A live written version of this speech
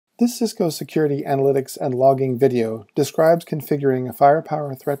This Cisco Security Analytics and Logging video describes configuring a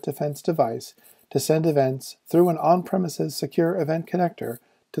Firepower Threat Defense device to send events through an on-premises secure event connector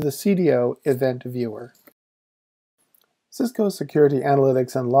to the CDO event viewer. Cisco Security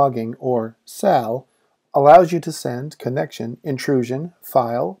Analytics and Logging, or SAL, allows you to send connection, intrusion,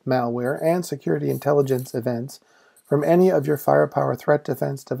 file, malware, and security intelligence events from any of your Firepower Threat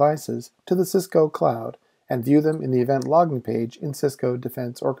Defense devices to the Cisco Cloud and view them in the event logging page in Cisco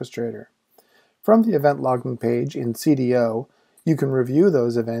Defense Orchestrator. From the event logging page in CDO, you can review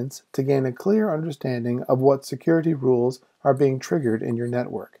those events to gain a clear understanding of what security rules are being triggered in your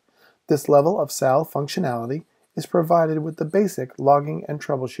network. This level of SAL functionality is provided with the basic Logging and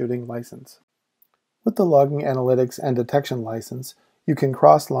Troubleshooting license. With the Logging Analytics and Detection license, you can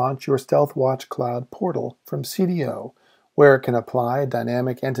cross-launch your StealthWatch Cloud portal from CDO, where it can apply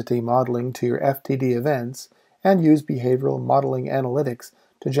dynamic entity modeling to your FTD events and use behavioral modeling analytics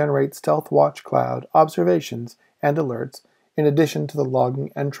to generate StealthWatch Cloud observations and alerts in addition to the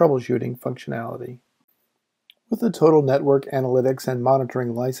logging and troubleshooting functionality. With the Total Network Analytics and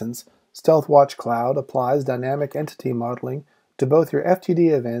Monitoring license, StealthWatch Cloud applies dynamic entity modeling to both your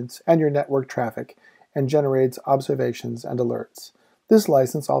FTD events and your network traffic and generates observations and alerts. This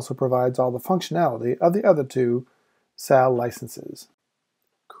license also provides all the functionality of the other two SAL licenses.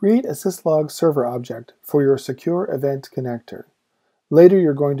 Create a syslog server object for your secure event connector. Later,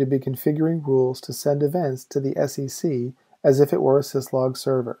 you're going to be configuring rules to send events to the SEC as if it were a syslog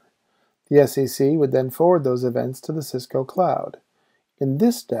server. The SEC would then forward those events to the Cisco Cloud. In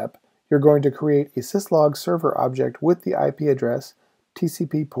this step, you're going to create a syslog server object with the IP address,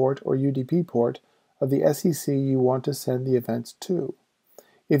 TCP port, or UDP port of the SEC you want to send the events to.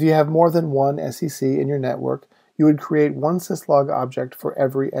 If you have more than one SEC in your network, you would create one syslog object for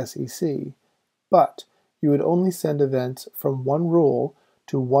every SEC, but you would only send events from one rule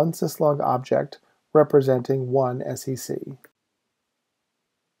to one syslog object representing one SEC.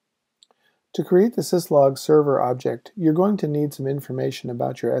 To create the syslog server object, you're going to need some information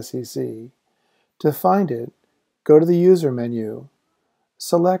about your SEC. To find it, go to the User menu,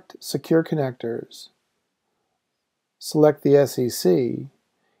 select Secure Connectors, select the SEC,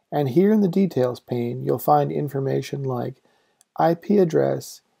 and here in the Details pane, you'll find information like IP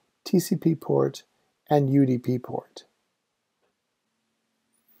address, TCP port, and UDP port.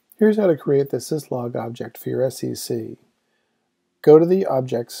 Here's how to create the syslog object for your SEC. Go to the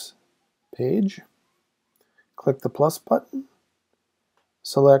Objects page, click the plus button,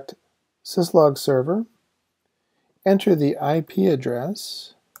 select syslog server, enter the IP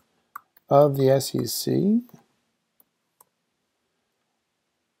address of the SEC,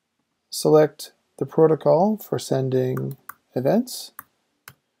 select the protocol for sending events,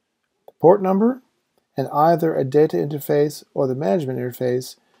 the port number, and either a data interface or the management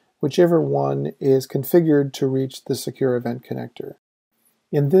interface, whichever one is configured to reach the secure event connector.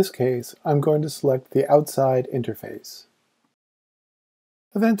 In this case, I'm going to select the outside interface.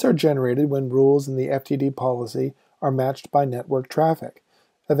 Events are generated when rules in the FTD policy are matched by network traffic.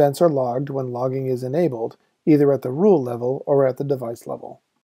 Events are logged when logging is enabled, either at the rule level or at the device level.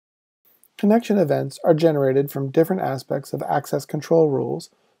 Connection events are generated from different aspects of access control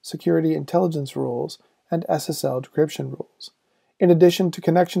rules, security intelligence rules, and SSL decryption rules. In addition to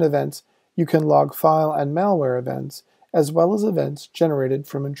connection events, you can log file and malware events, as well as events generated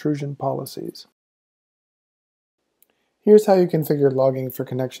from intrusion policies. Here's how you configure logging for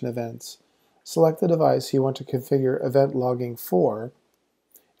connection events. Select the device you want to configure event logging for,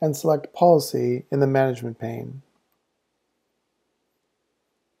 and select Policy in the Management pane.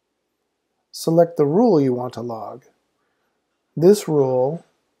 Select the rule you want to log. This rule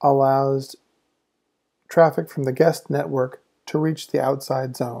allows traffic from the guest network to reach the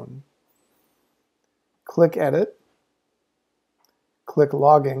outside zone. Click Edit, click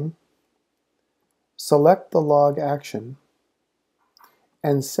Logging, select the log action,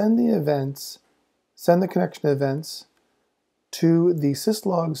 and send the connection events to the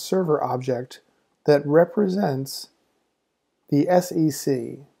syslog server object that represents the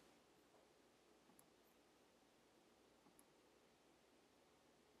SEC.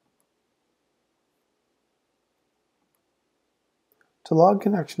 To log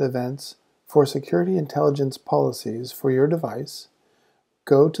connection events for security intelligence policies for your device,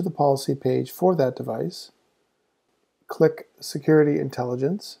 go to the policy page for that device, click Security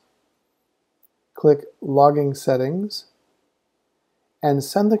Intelligence, click Logging Settings, and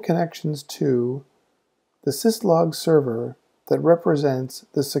send the connections to the syslog server that represents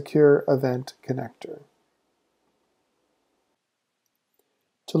the secure event connector.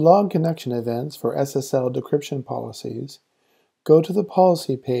 To log connection events for SSL decryption policies, Go to the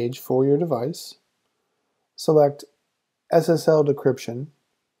policy page for your device, select SSL decryption,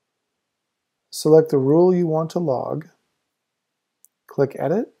 select the rule you want to log, click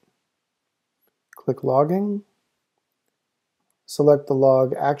Edit, click Logging, select the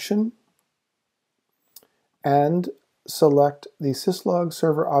log action, and select the syslog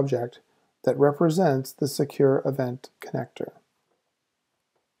server object that represents the secure event connector.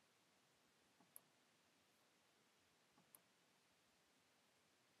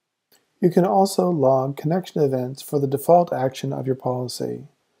 You can also log connection events for the default action of your policy.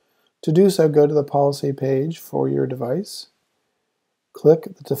 To do so, go to the policy page for your device, click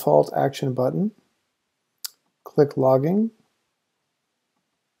the default action button, click Logging,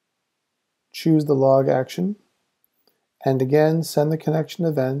 choose the log action, and again send the connection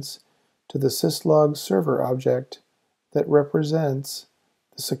events to the syslog server object that represents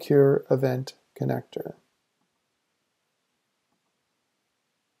the secure event connector.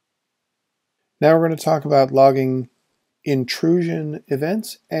 Now we're going to talk about logging intrusion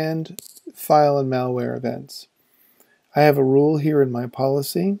events and file and malware events. I have a rule here in my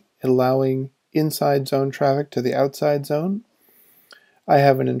policy allowing inside zone traffic to the outside zone. I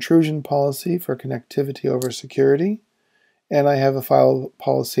have an intrusion policy for connectivity over security, and I have a file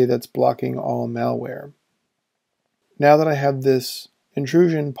policy that's blocking all malware. Now that I have this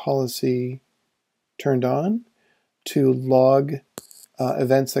intrusion policy turned on to log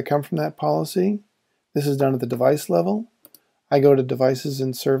events that come from that policy, this is done at the device level. I go to Devices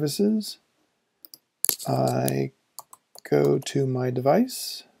and Services. I go to my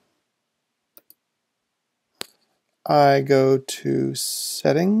device. I go to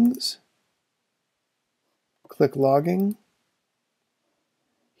Settings, click Logging.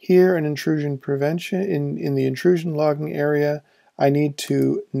 Here in intrusion prevention, in the intrusion logging area, I need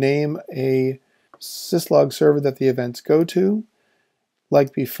to name a syslog server that the events go to.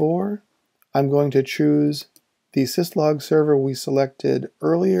 Like before, I'm going to choose the syslog server we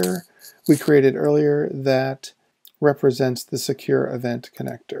created earlier that represents the secure event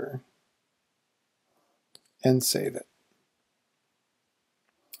connector, and save it.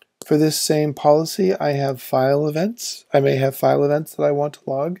 For this same policy, I have file events. I may have file events that I want to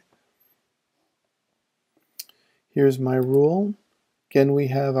log. Here's my rule. Again, we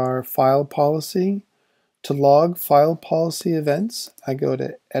have our file policy. To log file policy events, I go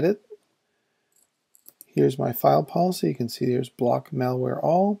to Edit. Here's my file policy. You can see there's block malware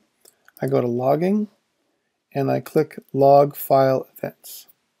all. I go to Logging, and I click Log File Events.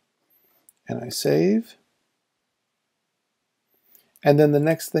 And I save. And then the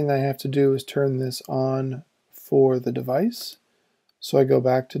next thing I have to do is turn this on for the device. So I go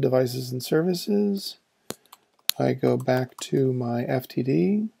back to Devices and Services. I go back to my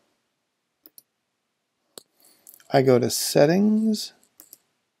FTD. I go to Settings.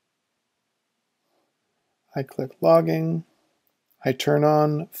 I click Logging. I turn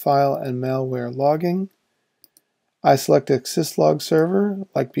on File and Malware Logging. I select a syslog server.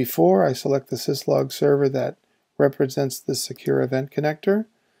 Like before, I select the syslog server that represents the secure event connector,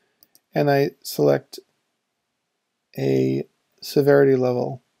 and I select a severity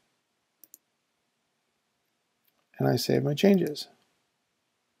level, and I save my changes.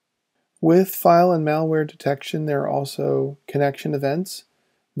 With file and malware detection, there are also connection events.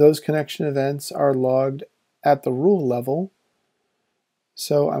 Those connection events are logged at the rule level.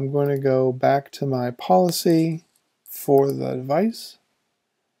 So I'm going to go back to my policy for the device.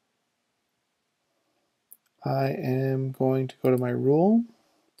 I am going to go to my rule,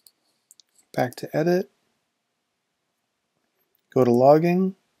 back to Edit, go to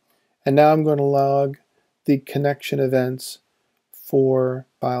Logging, and now I'm going to log the connection events for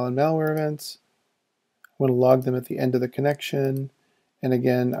file and malware events. I'm going to log them at the end of the connection, and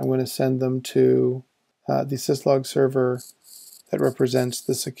again I'm going to send them to the syslog server that represents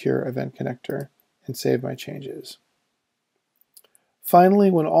the secure event connector, and save my changes.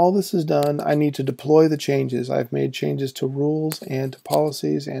 Finally, when all this is done, I need to deploy the changes. I've made changes to rules and to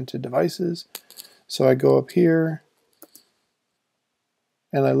policies and to devices. So I go up here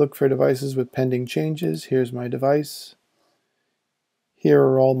and I look for devices with pending changes. Here's my device. Here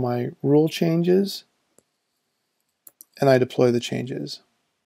are all my rule changes, and I deploy the changes.